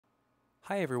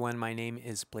Hi everyone, my name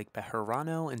is Blake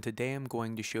Bejarano, and today I'm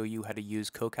going to show you how to use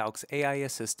CoCalc's AI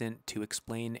assistant to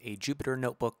explain a Jupyter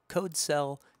Notebook code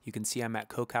cell. You can see I'm at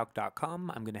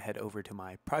CoCalc.com. I'm going to head over to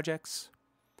my projects,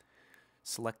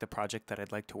 select the project that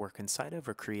I'd like to work inside of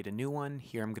or create a new one.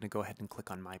 Here I'm going to go ahead and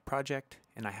click on my project,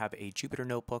 and I have a Jupyter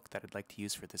Notebook that I'd like to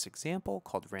use for this example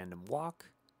called Random Walk.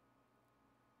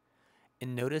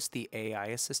 And notice the AI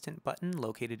assistant button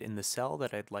located in the cell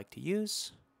that I'd like to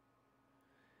use.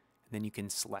 Then you can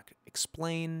select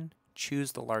Explain,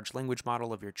 choose the large language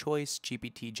model of your choice,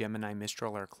 GPT, Gemini,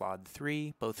 Mistral, or Claude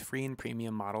 3. Both free and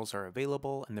premium models are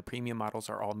available, and the premium models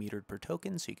are all metered per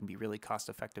token, so you can be really cost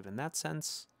effective in that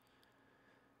sense.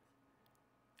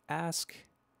 Ask,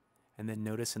 and then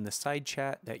notice in the side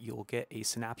chat that you'll get a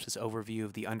synopsis overview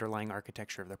of the underlying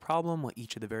architecture of the problem, what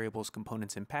each of the variables,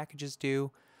 components, and packages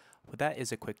do. Well, that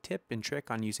is a quick tip and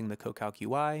trick on using the CoCalc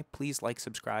UI. Please like,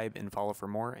 subscribe, and follow for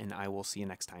more, and I will see you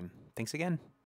next time. Thanks again.